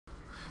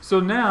So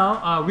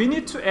now we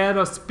need to add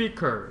a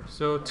speaker.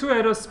 So to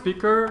add a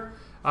speaker,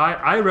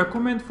 I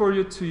recommend for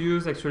you to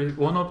use actually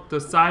one of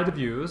the side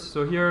views.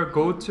 So here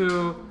go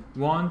to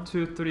 1,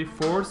 2, 3,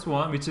 4th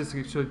one, which is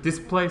actually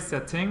display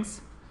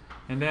settings.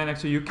 And then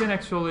actually you can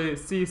actually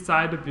see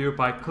side view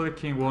by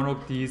clicking one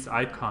of these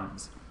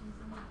icons.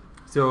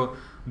 So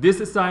this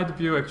side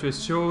view actually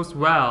shows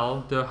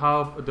well the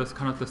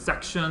kind of the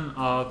section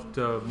of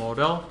the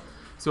model.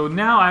 So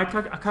now I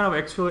kind of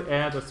actually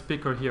add a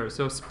speaker here.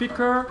 So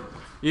speaker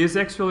is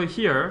actually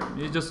here.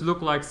 It just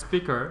look like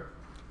speaker.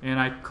 And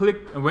I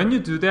click. When you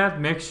do that,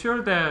 make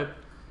sure that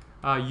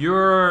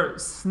your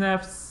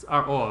snaps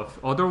are off.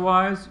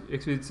 Otherwise,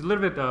 actually it's a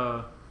little bit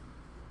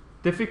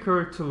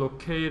difficult to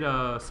locate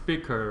a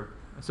speaker.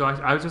 So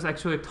I just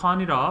actually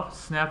turn it off,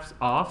 snaps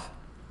off.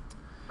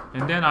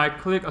 And then I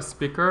click a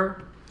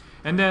speaker.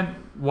 And then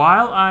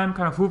while I'm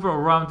kind of hover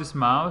around this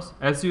mouse,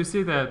 as you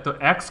see that the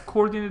X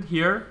coordinate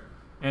here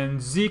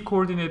and Z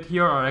coordinate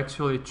here are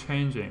actually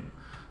changing.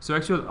 So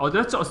actually,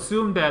 let's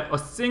assume that a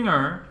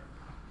singer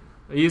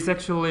is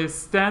actually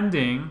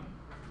standing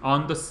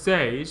on the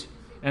stage.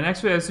 And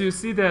actually, as you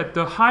see that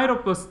the height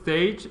of the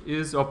stage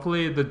is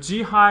roughly, the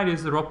G height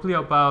is roughly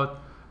about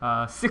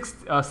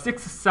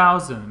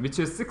 6,000, which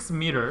is 6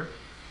 meters.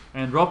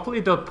 And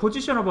roughly the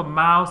position of a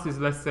mouse is,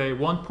 let's say,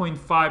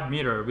 1.5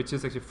 meter, which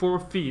is actually 4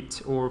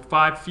 feet or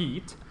 5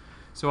 feet.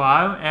 So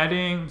I'm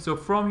adding, so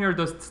from here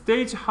the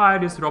stage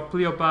height is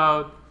roughly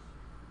about,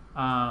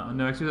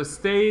 no, actually the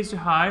stage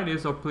height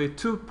is roughly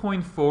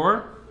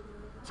 2.4.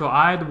 So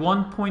I add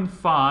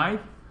 1.5,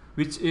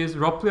 which is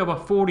roughly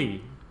about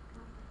 40.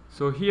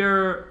 So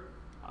here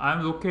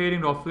I'm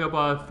locating roughly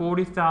about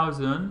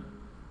 40,000,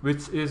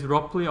 which is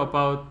roughly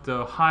about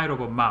the height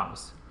of a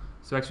mouse.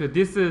 So actually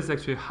this is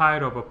actually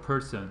height of a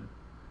person.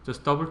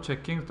 Just double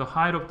checking, the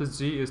height of the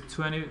G is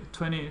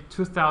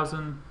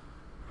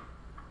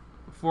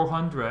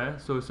 22,400.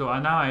 So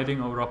I'm now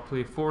adding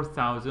roughly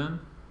 40,000,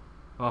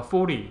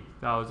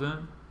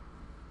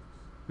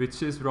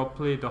 which is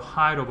roughly the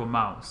height of a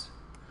mouse.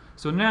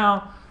 So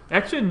now,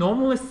 actually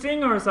normally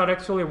singers are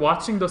actually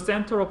watching the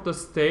center of the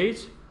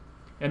stage,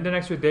 and then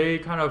actually they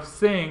kind of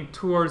sing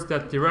towards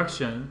that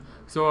direction.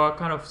 So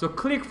so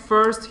click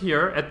first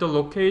here at the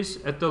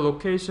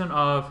location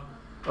of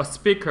a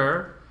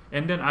speaker,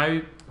 and then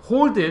I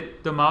hold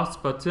it, the mouse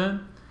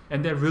button,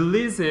 and then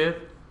release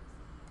it.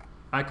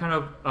 I kind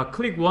of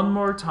click one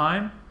more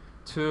time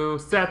to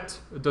set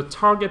the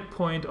target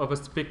point of a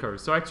speaker.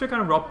 So I actually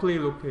kind of roughly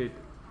locate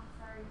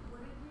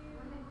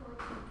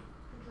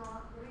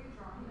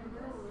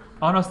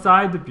on a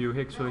side view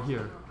actually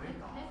here.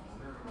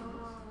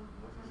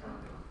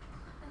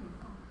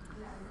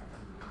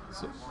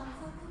 So,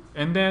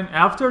 and then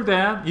after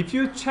that, if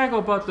you check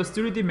about the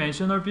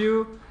 3-dimensional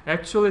view,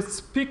 actually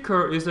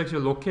speaker is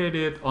actually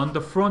located on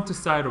the front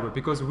side of it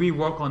because we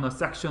work on a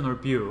sectional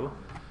view.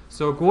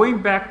 So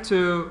going back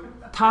to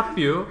top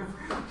view,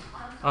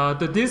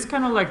 this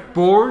kind of like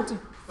bold,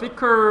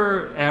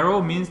 thicker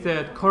arrow means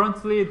that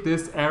currently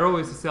this arrow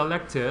is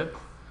selected.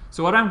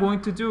 So what I'm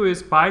going to do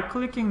is by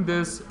clicking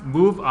this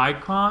move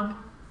icon,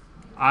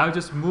 I'll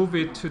just move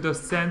it to the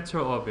center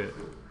of it.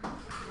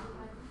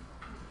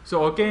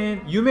 So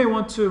again, you may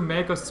want to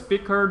make a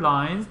speaker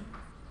line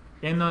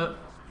in a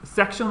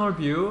sectional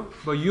view,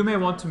 but you may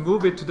want to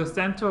move it to the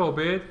center of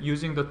it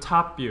using the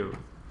top view.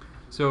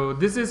 So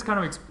this is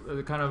kind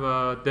of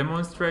a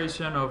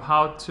demonstration of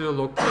how to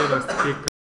locate a speaker.